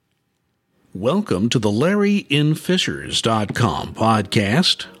Welcome to the LarryInFishers.com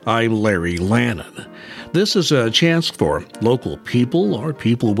podcast. I'm Larry Lannon. This is a chance for local people or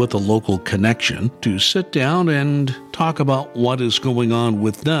people with a local connection to sit down and talk about what is going on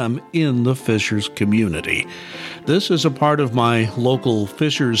with them in the Fishers community. This is a part of my local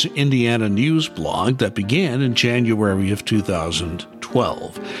Fishers, Indiana news blog that began in January of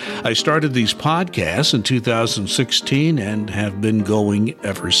 2012. I started these podcasts in 2016 and have been going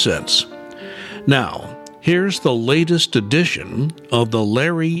ever since. Now, here's the latest edition of the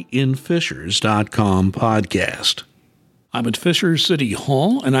LarryInFishers.com podcast. I'm at Fishers City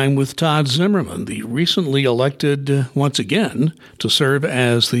Hall, and I'm with Todd Zimmerman, the recently elected, once again, to serve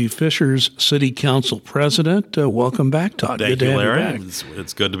as the Fishers City Council President. Welcome back, Todd. Thank you, Larry.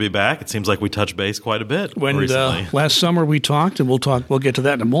 It's good to be back. It seems like we touched base quite a bit recently. Last summer we talked, and we'll get to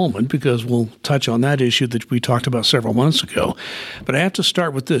that in a moment because we'll touch on that issue that we talked about several months ago. But I have to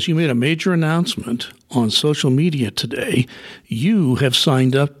start with this. You made a major announcement on social media today. You have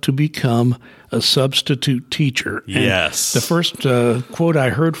signed up to become a substitute teacher. Yes. And the first quote I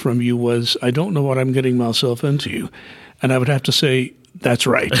heard from you was, "I don't know what I'm getting myself into." And I would have to say, that's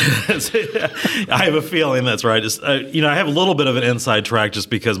right. I have a feeling that's right. I have a little bit of an inside track just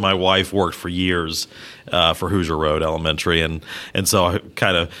because my wife worked for years for Hoosier Road Elementary, and so I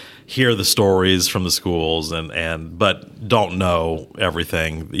kind of hear the stories from the schools, but don't know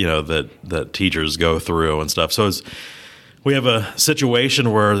everything that teachers go through and stuff. So we have a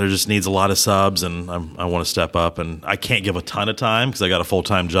situation where there just needs a lot of subs, and I want to step up. And I can't give a ton of time because I got a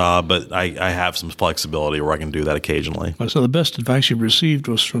full-time job, but I have some flexibility where I can do that occasionally. So the best advice you received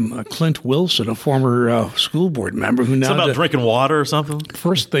was from Clint Wilson, a former school board member who now... It's about drinking water or something?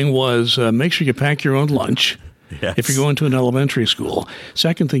 First thing was make sure you pack your own lunch. Yes. If you're going to an elementary school.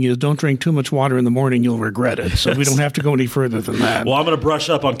 Second thing is don't drink too much water in the morning. You'll regret it. So we don't have to go any further than that. Well, I'm going to brush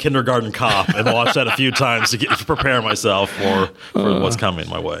up on Kindergarten Cop and watch that a few times to prepare myself for what's coming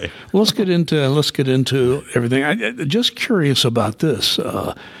my way. Well, let's get into everything. I'm just curious about this.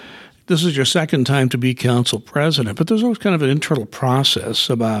 This is your second time to be council president, but there's always kind of an internal process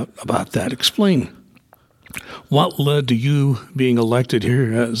about that. Explain. What led to you being elected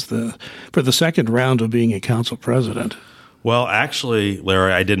here for the second round of being a council president? Well, actually,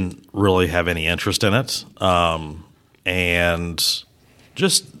 Larry, I didn't really have any interest in it, and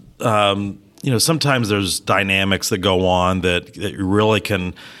just sometimes there's dynamics that go on that you really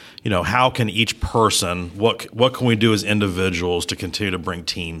can, how can each person, what can we do as individuals to continue to bring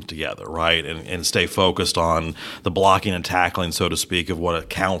teams together, right, and stay focused on the blocking and tackling, so to speak, of what a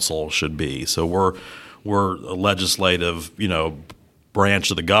council should be. So we're a legislative, branch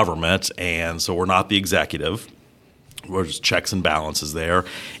of the government, and so we're not the executive. We're just checks and balances there,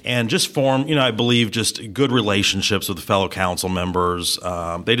 and just form, I believe, just good relationships with the fellow council members.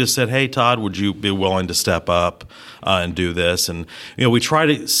 They just said, "Hey, Todd, would you be willing to step up and do this?" And we try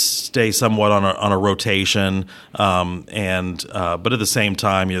to stay somewhat on a rotation, but at the same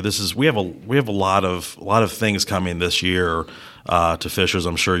time, we have a lot of things coming this year. To Fishers,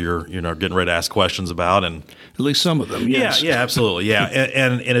 I'm sure you're getting ready to ask questions about, and at least some of them. Yes. Yeah, absolutely, yeah,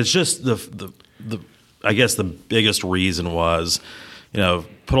 and it's just the I guess the biggest reason was,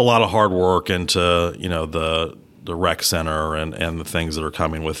 put a lot of hard work into the rec center and the things that are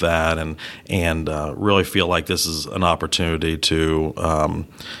coming with that, and really feel like this is an opportunity to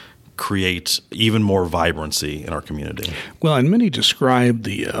create even more vibrancy in our community. Well, and many describe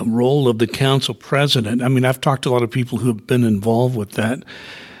the role of the council president. I mean, I've talked to a lot of people who have been involved with that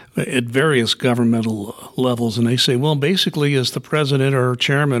at various governmental levels, and they say, well, basically as the president or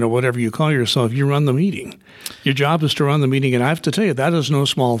chairman or whatever you call yourself, you run the meeting. Your job is to run the meeting, and I have to tell you, that is no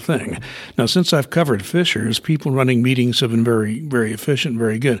small thing. Now, since I've covered Fishers, people running meetings have been very, very efficient,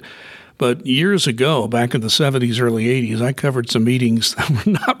 very good. But years ago, back in the 70s, early 80s, I covered some meetings that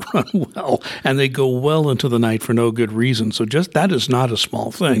were not run well, and they go well into the night for no good reason. So just that is not a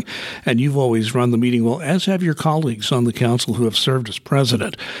small thing. And you've always run the meeting well, as have your colleagues on the council who have served as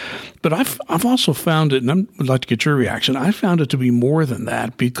president. But I've also found it, and I would like to get your reaction, I found it to be more than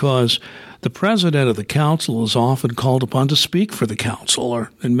that because the president of the council is often called upon to speak for the council, or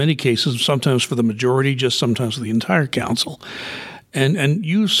in many cases, sometimes for the majority, just sometimes for the entire council. And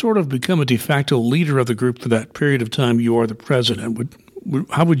you sort of become a de facto leader of the group for that period of time you are the president.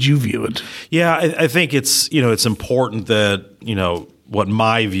 How would you view it? Yeah, I think it's important that, what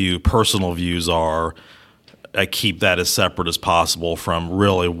my personal views are, I keep that as separate as possible from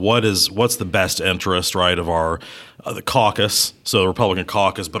really what's the best interest, right, of our the caucus, so the Republican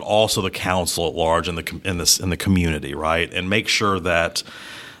caucus, but also the council at large and the community, right, and make sure that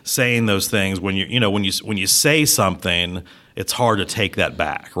saying those things when you say something it's hard to take that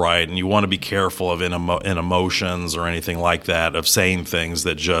back, right? And you want to be careful of in emotions or anything like that, of saying things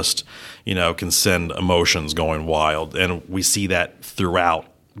that just, can send emotions going wild. And we see that throughout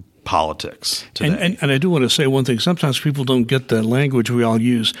politics today. And I do want to say one thing. Sometimes people don't get the language we all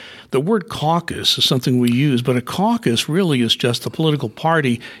use. The word caucus is something we use, but a caucus really is just a political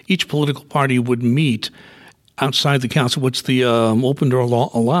party. Each political party would meet outside the council, which the open door law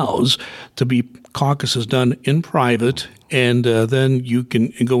allows to be caucuses done in private, and then you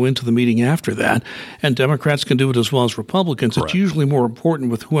can go into the meeting after that. And Democrats can do it as well as Republicans. Correct. It's usually more important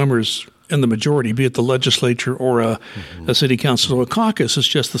with whoever's in the majority, be it the legislature or a city council. So a caucus is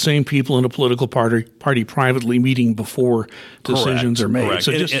just the same people in a political party privately meeting before decisions are made. Correct.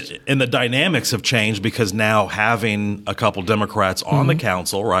 So and the dynamics have changed because now having a couple Democrats on the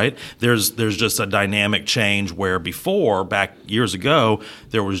council, right, there's just a dynamic change where before, back years ago,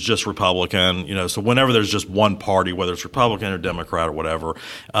 there was just Republican, so whenever there's just one party, whether it's Republican or Democrat or whatever,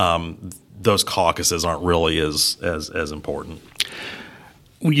 those caucuses aren't really as important.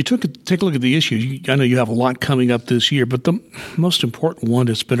 When you take a look at the issues, I know you have a lot coming up this year, but the most important one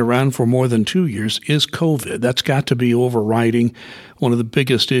that's been around for more than 2 years is COVID. That's got to be overriding one of the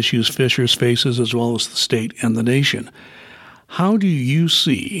biggest issues Fishers faces, as well as the state and the nation. How do you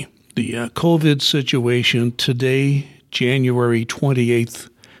see the COVID situation today, January 28th,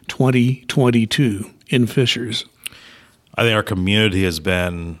 2022, in Fishers? I think our community has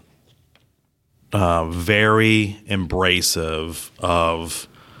been very embracive of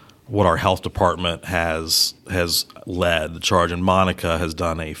what our health department has led the charge, and Monica has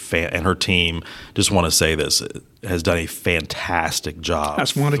done and her team, just want to say this, has done a fantastic job.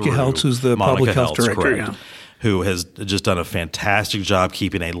 That's Monica Heltz, who's the public health director, correct, who has just done a fantastic job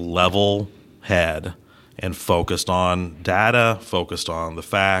keeping a level head and focused on data, focused on the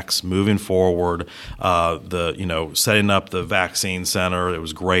facts, moving forward. Setting up the vaccine center. It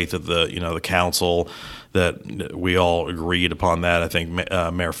was great that the council, that we all agreed upon that. I think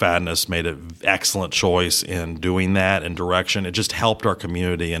Mayor Fadness made an excellent choice in doing that and direction. It just helped our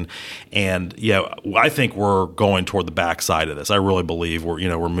community, and I think we're going toward the backside of this. I really believe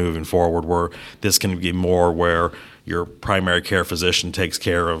we're moving forward where this can be more where your primary care physician takes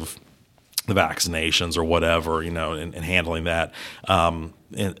care of the vaccinations or whatever, and handling that.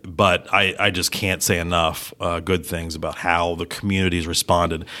 But I just can't say enough good things about how the community's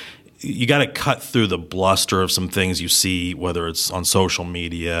responded. You got to cut through the bluster of some things you see, whether it's on social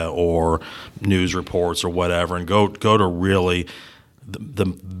media or news reports or whatever, and go to really the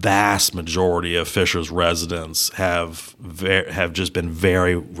vast majority of Fishers residents have just been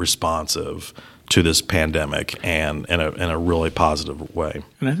very responsive to this pandemic and in a really positive way.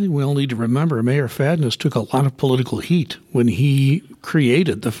 And I think we all need to remember Mayor Fadness took a lot of political heat when he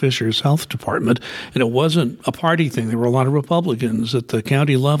created the Fishers Health Department. And it wasn't a party thing. There were a lot of Republicans at the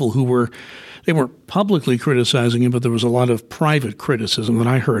county level who weren't publicly criticizing him, but there was a lot of private criticism that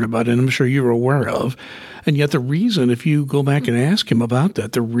I heard about, and I'm sure you were aware of. And yet the reason, if you go back and ask him about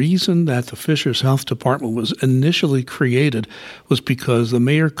that, the reason that the Fishers Health Department was initially created was because the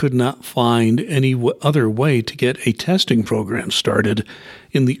mayor could not find any other way to get a testing program started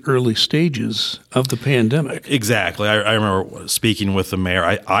in the early stages of the pandemic. Exactly. I remember speaking with the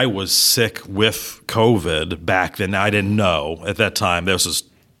mayor. I was sick with COVID back then. I didn't know at that time. This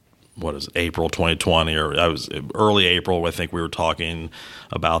was April 2020, or I was early April. I think we were talking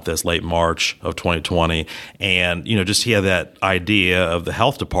about this, late March of 2020, and just he had that idea of the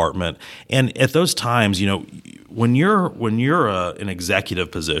health department. And at those times, when you're an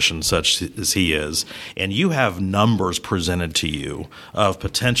executive position such as he is, and you have numbers presented to you of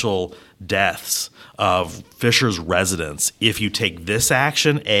potential deaths of Fishers residents, if you take this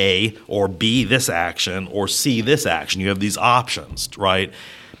action, A, or B, this action, or C, this action, you have these options, right?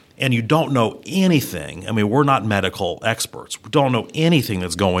 And you don't know anything. I mean, we're not medical experts. We don't know anything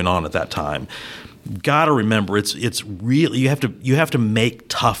that's going on at that time. Got to remember, it's really you have to make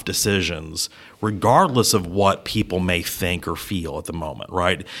tough decisions, regardless of what people may think or feel at the moment,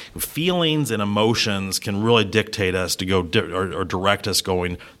 right? Feelings and emotions can really dictate us to go or direct us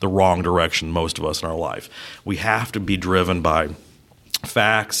going the wrong direction. Most of us in our life, we have to be driven by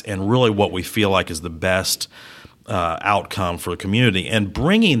facts and really what we feel like is the best outcome for the community. And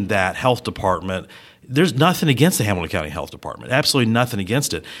bringing that health department, there's nothing against the Hamilton County Health Department, absolutely nothing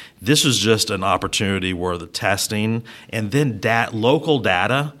against it. This is just an opportunity where the testing and then local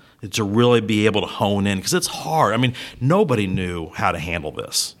data to really be able to hone in, because it's hard. I mean, nobody knew how to handle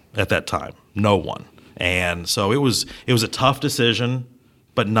this at that time, no one. And so it was a tough decision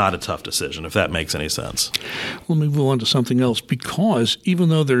but not a tough decision, if that makes any sense. Let me move on to something else, because even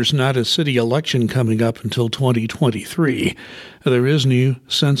though there's not a city election coming up until 2023, there is new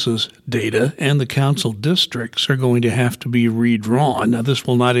census data, and the council districts are going to have to be redrawn. Now, this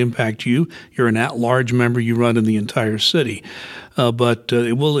will not impact you. You're an at-large member. You run in the entire city. But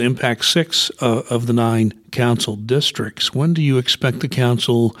it will impact 6 of the 9 council districts. When do you expect the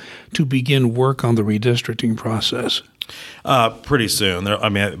council to begin work on the redistricting process? Pretty soon.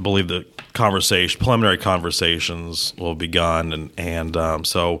 I believe the preliminary conversations will be begun, and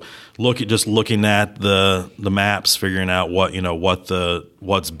so looking at the maps, figuring out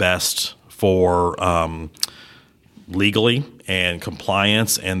what's best for legally and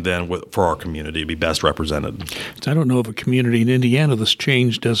compliance, and then for our community to be best represented. I don't know of a community in Indiana that's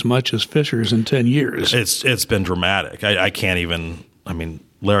changed as much as Fishers in 10 years. It's been dramatic. I can't even.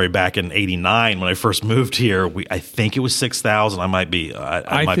 Larry, back in '89 when I first moved here, I think it was 6,000. I might be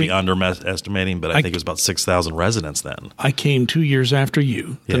underestimating, but I think it was about 6,000 residents then. I came 2 years after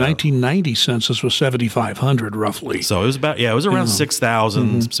you. The 1990 census was 7,500 roughly. So it was around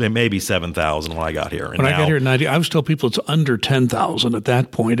 6,000, maybe 7,000 when I got here. When I got here in '90, I was telling people it's under 10,000 at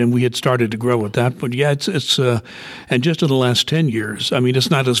that point, and we had started to grow at that point. Yeah, it's and just in the last 10 years, it's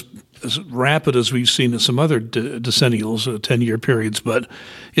not as rapid as we've seen in some other decennials, 10-year periods, but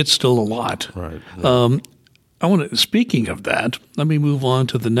it's still a lot. Right. Yeah. Speaking of that, let me move on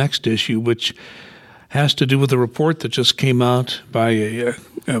to the next issue, which has to do with a report that just came out by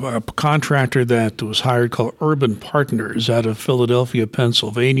a contractor that was hired called Urban Partners out of Philadelphia,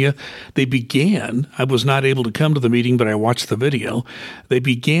 Pennsylvania. I was not able to come to the meeting, but I watched the video. They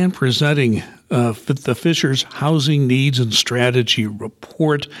began presenting the Fishers Housing Needs and Strategy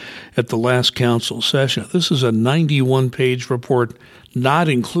Report at the last council session. This is a 91-page report, not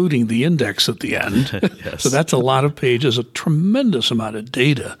including the index at the end. Yes. So that's a lot of pages, a tremendous amount of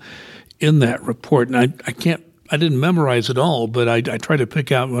data in that report. And I didn't memorize it all, but I tried to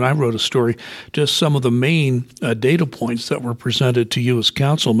pick out, when I wrote a story, just some of the main data points that were presented to you as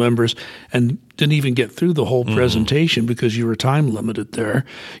council members, and didn't even get through the whole presentation because you were time limited there.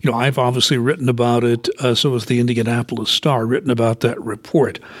 I've obviously written about it, so has the Indianapolis Star, written about that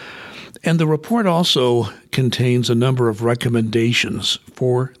report. And the report also contains a number of recommendations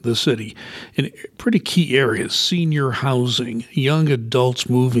for the city in pretty key areas: senior housing, young adults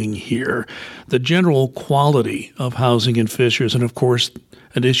moving here, the general quality of housing in Fishers, and, of course,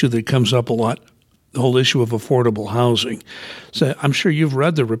 an issue that comes up a lot, the whole issue of affordable housing. So I'm sure you've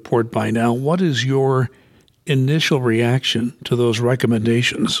read the report by now. What is your initial reaction to those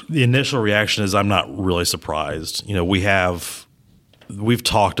recommendations? The initial reaction is I'm not really surprised. We've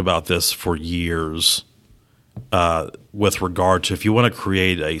talked about this for years with regard to, if you want to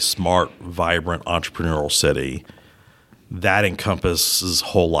create a smart, vibrant, entrepreneurial city, that encompasses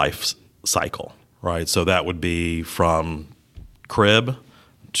whole life cycle, right? So that would be from crib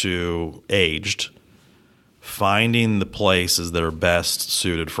to aged, finding the places that are best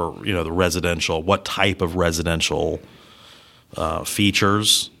suited for, the residential, what type of residential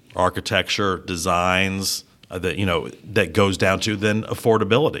features, architecture, designs, that goes down to then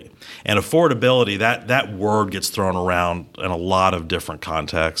affordability. And affordability, that word gets thrown around in a lot of different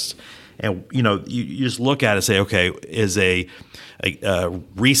contexts. And, you just look at it and say, okay, is a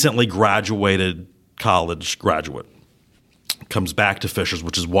recently graduated college graduate comes back to Fishers,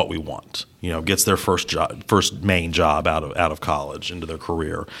 which is what we want, gets their first main job out of college into their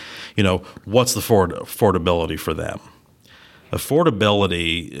career. What's the affordability for them?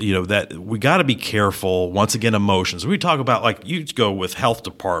 Affordability, that we got to be careful. Once again, emotions. We talk about, you go with health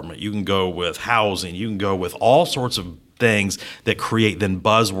department, you can go with housing, you can go with all sorts of things that create then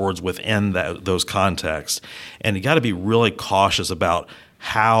buzzwords within those contexts. And you got to be really cautious about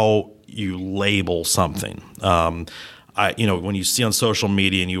how you label something. When you see on social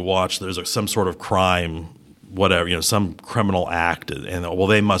media and you watch, there's some sort of crime, whatever, some criminal act, and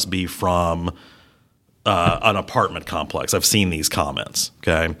they must be from an apartment complex. I've seen these comments,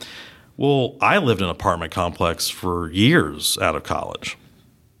 okay? Well, I lived in an apartment complex for years out of college.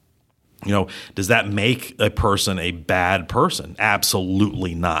 Does that make a person a bad person?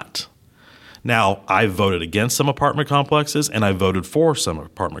 Absolutely not. Now, I voted against some apartment complexes, and I voted for some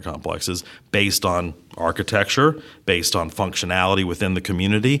apartment complexes based on architecture, based on functionality within the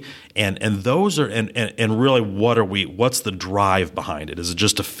community, and those are and really what's the drive behind it? Is it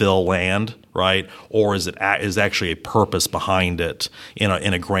just to fill land, right, or is actually a purpose behind it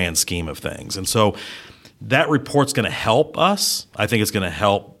in a grand scheme of things? And so that report's going to help us. I think it's going to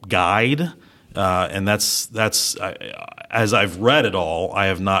help guide, and that's as I've read it all, I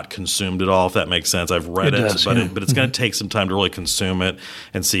have not consumed it all, if that makes sense. I've read it, does, but yeah. but it's going to take some time to really consume it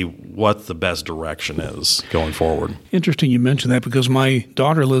and see what the best direction is going forward. Interesting you mentioned that, because my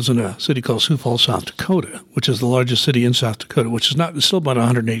daughter lives in a city called Sioux Falls, South Dakota, which is the largest city in South Dakota, which is it's still about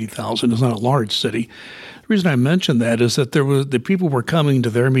 180,000. It's not a large city. The reason I mentioned that is that the people were coming to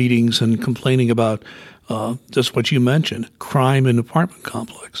their meetings and complaining about just what you mentioned, crime in apartment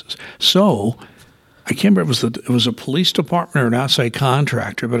complexes. So I can't remember if it was a police department or an outside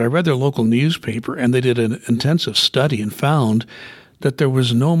contractor, but I read their local newspaper, and they did an intensive study and found that there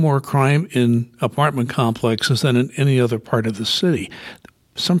was no more crime in apartment complexes than in any other part of the city.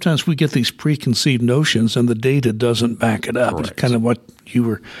 Sometimes we get these preconceived notions, and the data doesn't back it up. Correct. It's kind of what you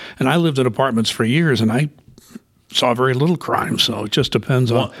were – and I lived in apartments for years, and I saw very little crime, so it just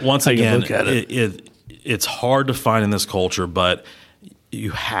depends on Once how again, you look at it. It's hard to find in this culture, but –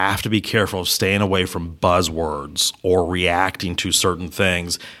 you have to be careful of staying away from buzzwords or reacting to certain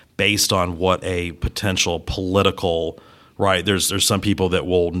things based on what a potential political right. There's some people that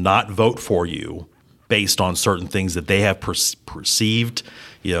will not vote for you based on certain things that they have perceived.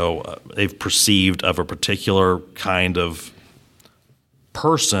 They've perceived of a particular kind of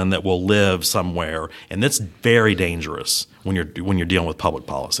person that will live somewhere, and that's very dangerous when you're dealing with public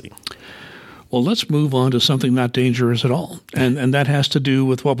policy. Well, let's move on to something not dangerous at all, and that has to do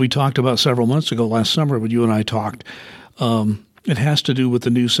with what we talked about several months ago last summer when you and I talked. It has to do with the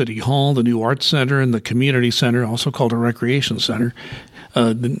new City Hall, the new Arts Center, and the Community Center, also called a Recreation Center,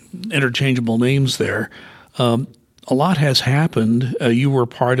 the interchangeable names there. A lot has happened. You were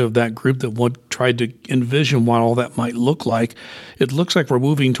part of that group that tried to envision what all that might look like. It looks like we're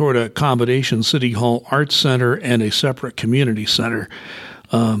moving toward a combination City Hall Arts Center and a separate community center.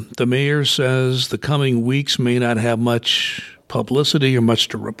 The mayor says the coming weeks may not have much publicity or much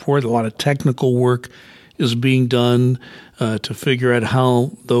to report. A lot of technical work is being done to figure out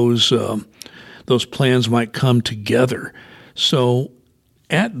how those plans might come together. So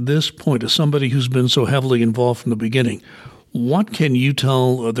at this point, as somebody who's been so heavily involved from the beginning, what can you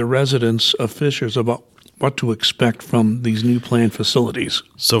tell the residents of Fishers about what to expect from these new planned facilities?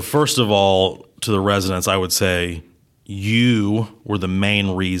 So first of all, to the residents, I would say you were the main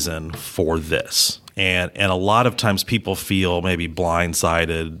reason for this. And a lot of times people feel maybe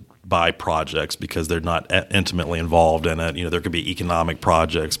blindsided by projects because they're not intimately involved in it. There could be economic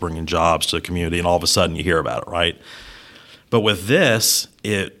projects bringing jobs to the community, and all of a sudden you hear about it, right? But with this,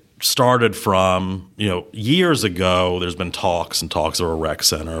 it started from, years ago, there's been talks of a rec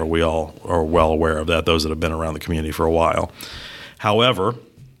center. We all are well aware of that, those that have been around the community for a while. However,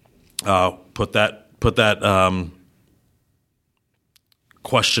 put that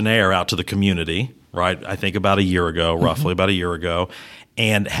questionnaire out to the community, right? I think about a year ago, roughly about a year ago,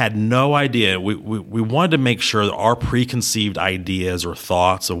 and had no idea. We wanted to make sure that our preconceived ideas or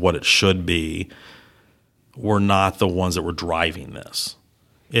thoughts of what it should be were not the ones that were driving this.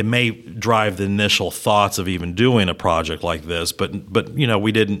 It may drive the initial thoughts of even doing a project like this, but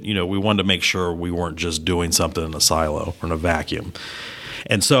we didn't. We wanted to make sure we weren't just doing something in a silo or in a vacuum.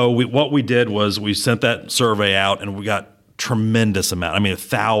 And so what we did was we sent that survey out, and we got tremendous amount.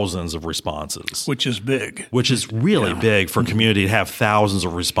 Thousands of responses, which is big. Which is really big for a community to have thousands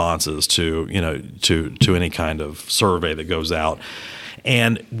of responses to any kind of survey that goes out.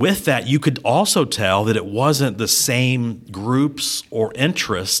 And with that, you could also tell that it wasn't the same groups or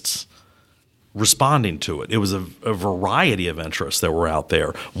interests responding to it. It was a variety of interests that were out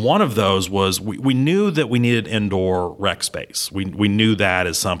there. One of those was we knew that we needed indoor rec space. We knew that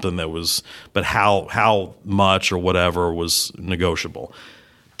as something that was, but how much or whatever was negotiable.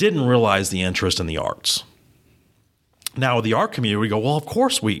 Didn't realize the interest in the arts. Now, with the art community, we go, well, of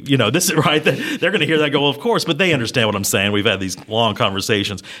course this is right. They're going to hear that, go, well, of course, but they understand what I'm saying. We've had these long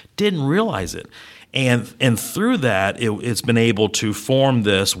conversations. Didn't realize it. And through that, it's been able to form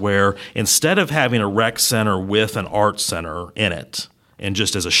this where instead of having a rec center with an art center in it and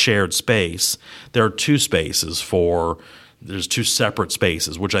just as a shared space, there are two separate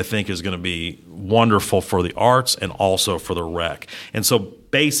spaces, which I think is going to be wonderful for the arts and also for the rec. And so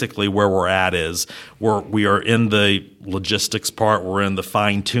basically where we're at is we are in the logistics part, we're in the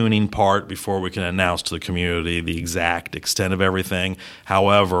fine-tuning part before we can announce to the community the exact extent of everything.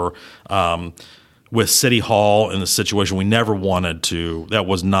 However, with City Hall in the situation, we never wanted to. That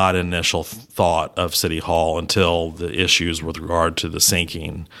was not an initial thought of City Hall until the issues with regard to the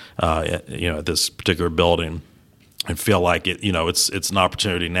sinking, at this particular building. I feel like it's an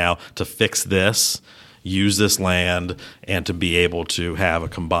opportunity now to fix this, use this land, and to be able to have a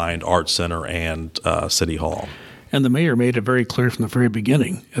combined art center and City Hall. And the mayor made it very clear from the very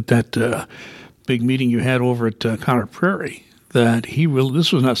beginning that big meeting you had over at Conner Prairie, that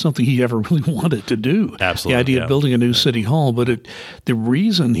this was not something he ever really wanted to do. Absolutely, the idea of building a new city hall, but the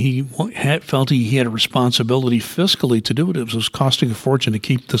reason he felt he had a responsibility fiscally to do it was costing a fortune to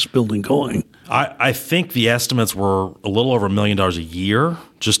keep this building going. I think the estimates were a little over $1 million a year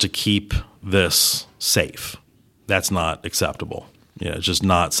just to keep this safe. That's not acceptable. It's just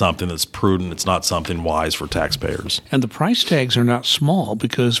not something that's prudent. It's not something wise for taxpayers. And the price tags are not small,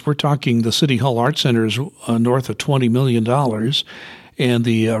 because we're talking the City Hall Art Center is north of $20 million. And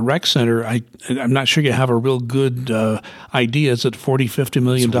the rec center, I'm not sure you have a real good idea. Is it $40, $50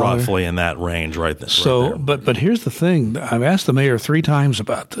 million? It's roughly in that range right there. So, but here's the thing. I've asked the mayor 3 times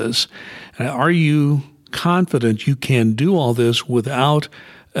about this. Are you confident you can do all this without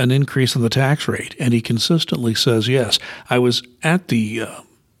an increase in the tax rate? And he consistently says yes. I was at the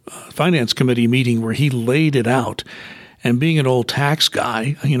finance committee meeting where he laid it out. And being an old tax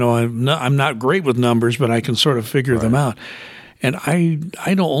guy, I'm not great with numbers, but I can sort of figure them out. And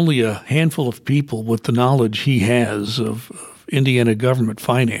I know only a handful of people with the knowledge he has of Indiana government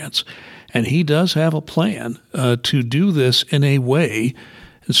finance. And he does have a plan to do this in a way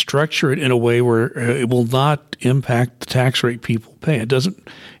and structure it in a way where it will not impact the tax rate people pay. It doesn't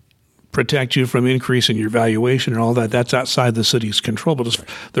protect you from increasing your valuation and all that. That's outside the city's control. But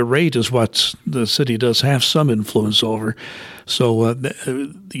the rate is what the city does have some influence over. So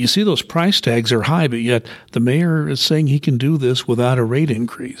you see those price tags are high, but yet the mayor is saying he can do this without a rate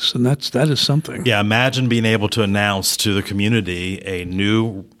increase. And that is something. Yeah, imagine being able to announce to the community a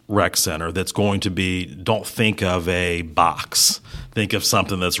new rec center that's going to be, don't think of a box. Think of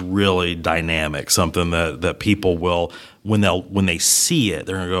something that's really dynamic, something that people will, when they see it,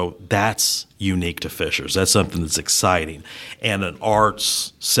 they're going to go, that's unique to Fishers. That's something that's exciting. And an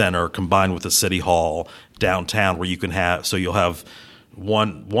arts center combined with a city hall downtown where you can have, so you'll have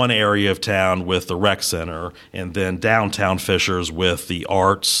one area of town with the rec center, and then downtown Fishers with the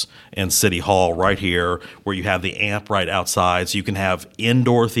arts and city hall right here, where you have the amp right outside, so you can have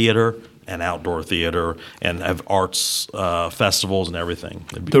indoor theater and outdoor theater and have arts festivals and everything.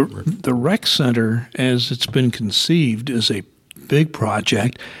 The rec center, as it's been conceived, is a big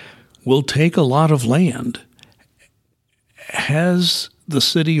project, will take a lot of land. Has the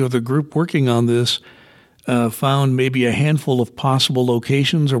city or the group working on this found maybe a handful of possible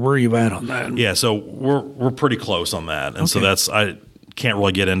locations, or where are you at on that? Yeah, so we're pretty close on that, and so I can't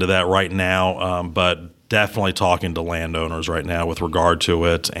really get into that right now, but definitely talking to landowners right now with regard to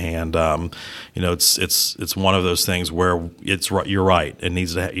it, and it's one of those things where you're right. You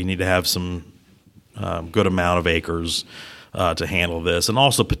need to have some good amount of acres to handle this, and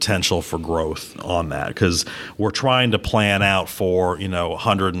also potential for growth on that, because we're trying to plan out for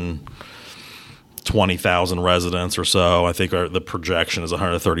 120,000 residents or so. I think the projection is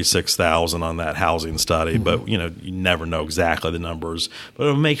 136,000 on that housing study, but you never know exactly the numbers. But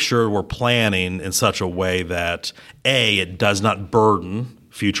it'll make sure we're planning in such a way that it does not burden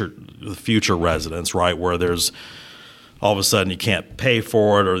future residents, right? Where there's all of a sudden you can't pay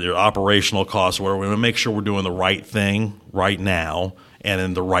for it, or your operational costs, or whatever. We want to make sure we're doing the right thing right now and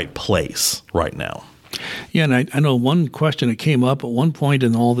in the right place right now. Yeah, and I know one question that came up at one point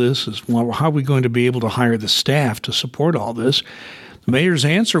in all this is, well, how are we going to be able to hire the staff to support all this? The mayor's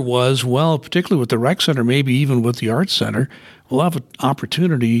answer was, well, particularly with the rec center, maybe even with the arts center, we'll have an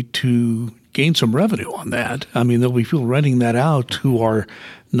opportunity to gain some revenue on that. I mean, there'll be people renting that out who are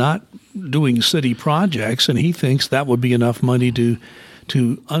not doing city projects, and he thinks that would be enough money to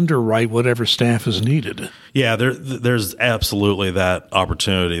underwrite whatever staff is needed. Yeah, there's absolutely that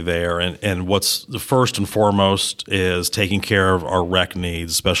opportunity there. And what's the first and foremost is taking care of our rec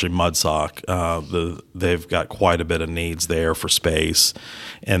needs, especially Mudsock. They've got quite a bit of needs there for space.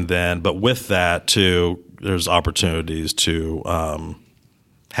 And then, but with that too, there's opportunities to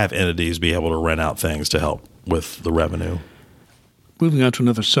have entities be able to rent out things to help with the revenue. Moving on to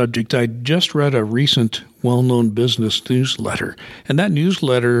another subject, I just read a recent well-known business newsletter, and that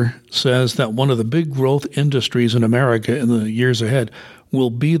newsletter says that one of the big growth industries in America in the years ahead will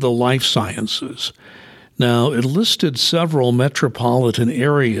be the life sciences. Now, it listed several metropolitan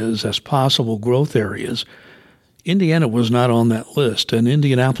areas as possible growth areas. Indiana was not on that list, and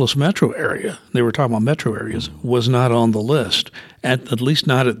Indianapolis metro area, they were talking about metro areas, was not on the list, at least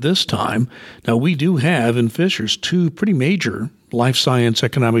not at this time. Now, we do have in Fishers 2 pretty major life science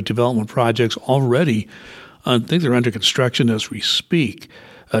economic development projects already. I think they're under construction as we speak.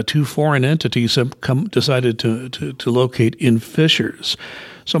 2 foreign entities have decided to locate in Fishers.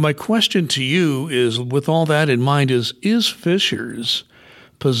 So my question to you is, with all that in mind, is Fishers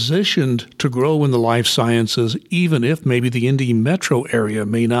positioned to grow in the life sciences, even if maybe the Indy metro area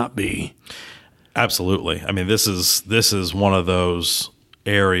may not be? Absolutely. I mean, this is one of those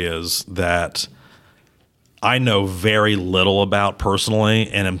areas that I know very little about personally,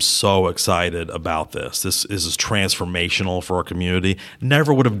 and I'm so excited about this. This is transformational for our community.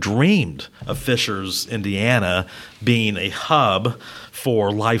 Never would have dreamed of Fishers, Indiana, being a hub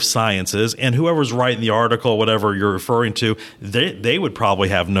for life sciences. And whoever's writing the article, whatever you're referring to, they would probably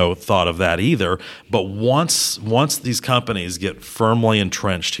have no thought of that either. But once these companies get firmly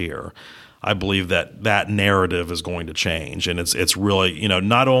entrenched here, I believe that narrative is going to change, and it's really,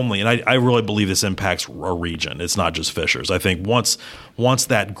 not only, and I really believe this impacts a region. It's not just Fishers. I think once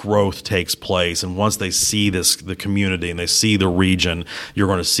that growth takes place, and once they see the community and they see the region, you're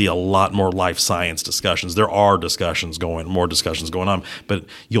going to see a lot more life science discussions. There are more discussions going on, but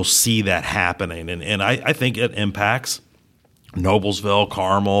you'll see that happening, and I think it impacts Noblesville,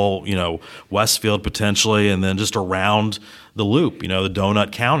 Carmel, Westfield potentially, and then just around the loop, the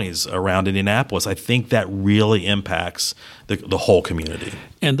donut counties around Indianapolis. I think that really impacts the whole community.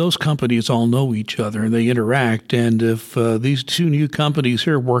 And those companies all know each other and they interact. And if these two new companies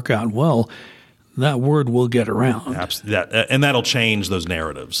here work out well, that word will get around. Absolutely. And that'll change those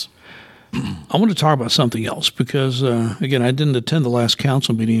narratives. I want to talk about something else because, again, I didn't attend the last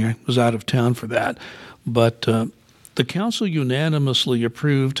council meeting. I was out of town for that. But the council unanimously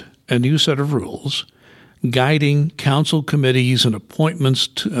approved a new set of rules guiding council committees and appointments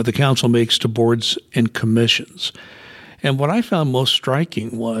the council makes to boards and commissions. And what I found most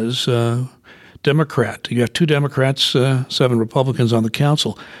striking was Democrat. You got 2 Democrats, 7 Republicans on the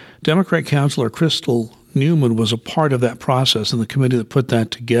council. Democrat Councilor Crystal Newman was a part of that process and the committee that put that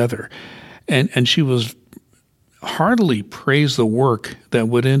together. And she was heartily praised the work that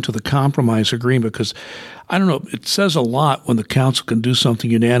went into the compromise agreement because, I don't know, it says a lot when the council can do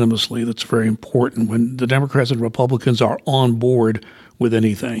something unanimously that's very important, when the Democrats and Republicans are on board with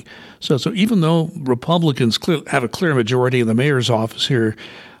anything. So even though Republicans have a clear majority in the mayor's office here,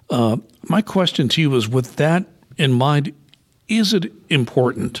 my question to you is, with that in mind, is it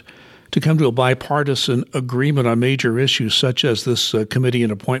important to come to a bipartisan agreement on major issues such as this committee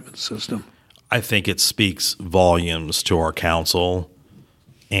and appointment system? I think it speaks volumes to our council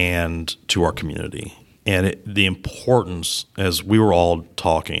and to our community. And the importance, as we were all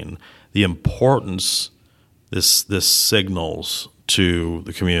talking, the importance this signals to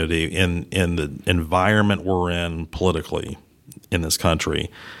the community in the environment we're in politically in this country,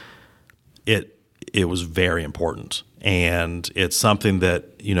 it was very important. And it's something that,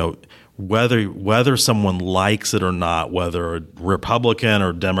 whether someone likes it or not, whether a Republican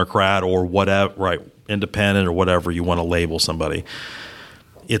or Democrat or whatever, right, independent or whatever you want to label somebody,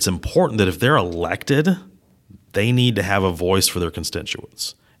 it's important that if they're elected, they need to have a voice for their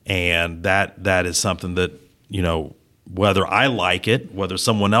constituents. And that is something that, whether I like it, whether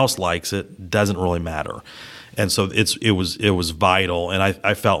someone else likes it, doesn't really matter. And so it was vital. And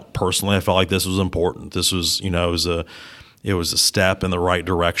I felt like this was important. This was, it was a step in the right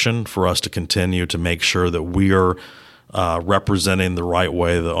direction for us to continue to make sure that we are representing the right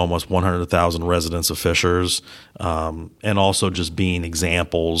way the almost 100,000 residents of Fishers, and also just being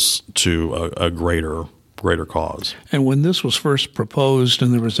examples to a greater cause. And when this was first proposed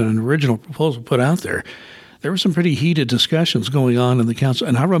and there was an original proposal put out there were some pretty heated discussions going on in the council.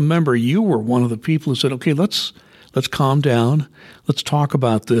 And I remember you were one of the people who said, okay, let's calm down. Let's talk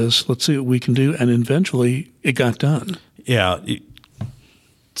about this. Let's see what we can do. And eventually it got done. Yeah.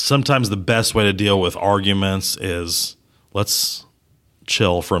 Sometimes the best way to deal with arguments is let's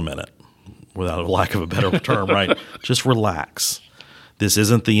chill for a minute, without a lack of a better term, right? Just relax. This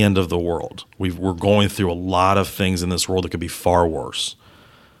isn't the end of the world. We're going through a lot of things in this world that could be far worse.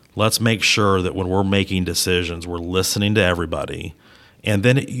 Let's make sure that when we're making decisions, we're listening to everybody. And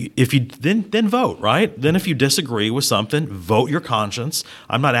then if you then vote, right? Then if you disagree with something, vote your conscience.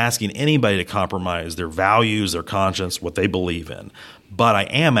 I'm not asking anybody to compromise their values, their conscience, what they believe in. But I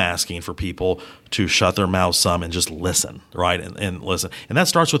am asking for people to shut their mouths some and just listen, right? And listen. And that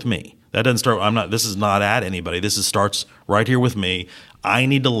starts with me. That doesn't start, this is not at anybody. This starts right here with me. I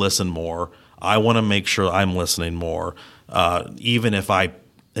need to listen more. I want to make sure I'm listening more. Even if I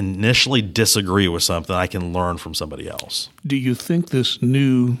initially disagree with something, I can learn from somebody else. Do you think this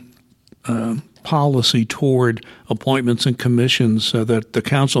new policy toward appointments and commissions that the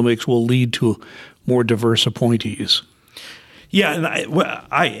council makes will lead to more diverse appointees? Yeah,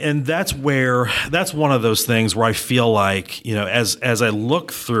 and that's one of those things where I feel like, as I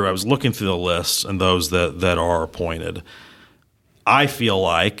was looking through the list and those that are appointed, I feel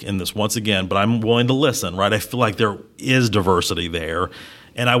like, and this once again, but I'm willing to listen, right? I feel like there is diversity there.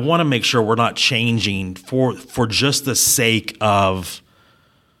 And I want to make sure we're not changing for just the sake of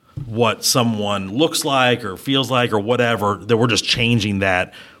what someone looks like or feels like or whatever, that we're just changing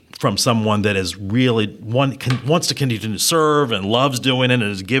that from someone that is really wants to continue to serve and loves doing it and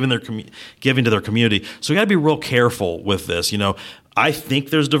is giving to their community. So we got to be real careful with this. I think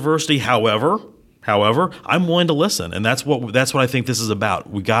there's diversity. However, I'm willing to listen, and that's what I think this is about.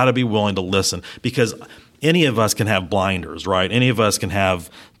 We got to be willing to listen, because any of us can have blinders, right? Any of us can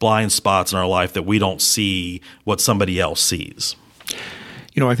have blind spots in our life that we don't see what somebody else sees.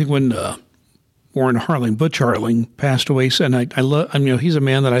 I think when Warren Harling, Butch Harling, passed away, and he's a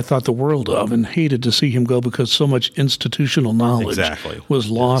man that I thought the world of and hated to see him go, because so much institutional knowledge was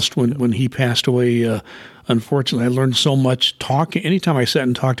lost when he passed away. Unfortunately, I learned so much talking. Anytime I sat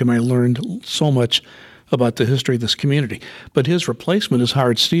and talked to him, I learned so much about the history of this community. But his replacement is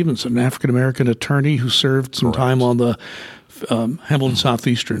Howard Stevenson, an African-American attorney who served some time on the Hamilton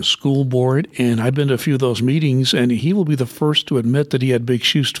Southeastern School Board, and I've been to a few of those meetings, and he will be the first to admit that he had big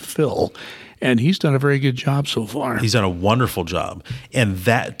shoes to fill, and he's done a very good job so far. He's done a wonderful job, and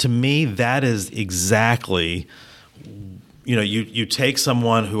that, to me, that is exactly, you take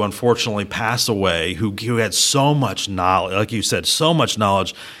someone who unfortunately passed away, who had so much knowledge, like you said, so much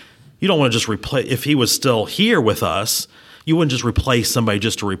knowledge. You don't want to just replace. If he was still here with us, you wouldn't just replace somebody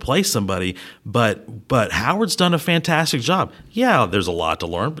just to replace somebody. But Howard's done a fantastic job. Yeah, there's a lot to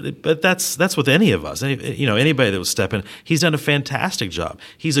learn, but that's with any of us. Anybody that would step in, he's done a fantastic job.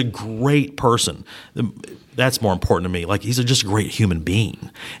 He's a great person. That's more important to me. Like, he's just a great human being.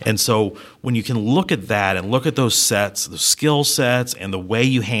 And so when you can look at that and look at those sets, the skill sets, and the way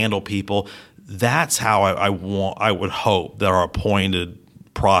you handle people, that's how I would hope that our appointed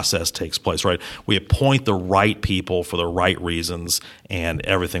process takes place, right? We appoint the right people for the right reasons, and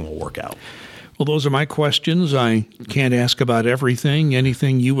everything will work out. Well, those are my questions. I can't ask about everything.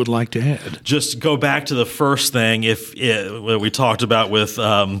 Anything you would like to add? Just go back to the first thing what we talked about with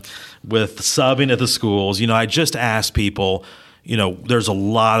subbing at the schools. I just asked people, there's a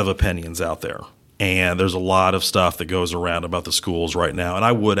lot of opinions out there, and there's a lot of stuff that goes around about the schools right now. And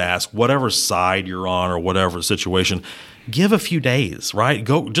I would ask, whatever side you're on or whatever situation, give a few days, right?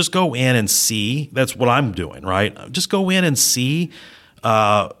 Just go in and see. That's what I'm doing, right? Just go in and see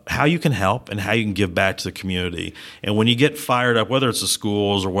how you can help and how you can give back to the community. And when you get fired up, whether it's the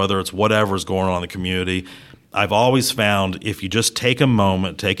schools or whether it's whatever's going on in the community, I've always found if you just take a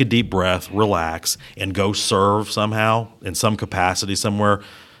moment, take a deep breath, relax, and go serve somehow in some capacity somewhere,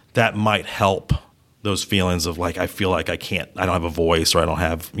 that might help those feelings of like, I feel like I don't have a voice, or I don't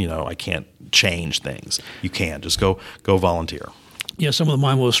have, I can't change things. You can just go volunteer. Yeah, some of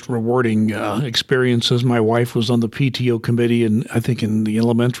my most rewarding experiences, my wife was on the PTO committee, and I think in the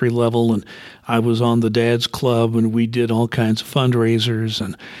elementary level, and I was on the Dad's Club, and we did all kinds of fundraisers,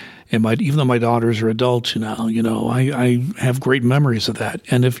 and even though my daughters are adults now, I have great memories of that.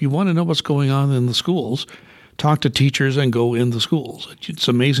 And if you want to know what's going on in the schools, talk to teachers and go in the schools. It's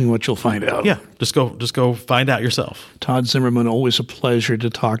amazing what you'll find out. Yeah, just go find out yourself. Todd Zimmerman, always a pleasure to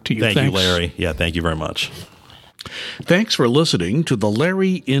talk to you. Thanks. You, Larry. Yeah, thank you very much. Thanks for listening to the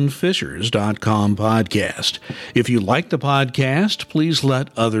LarryInFishers.com podcast. If you like the podcast, please let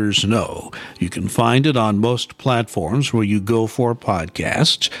others know. You can find it on most platforms where you go for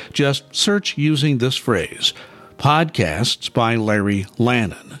podcasts. Just search using this phrase, Podcasts by Larry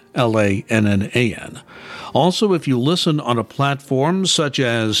Lannan, Lannan. Also, if you listen on a platform such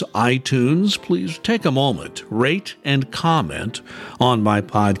as iTunes, please take a moment, rate and comment on my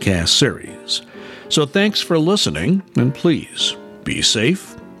podcast series. So thanks for listening, and please be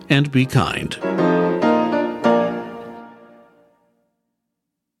safe and be kind.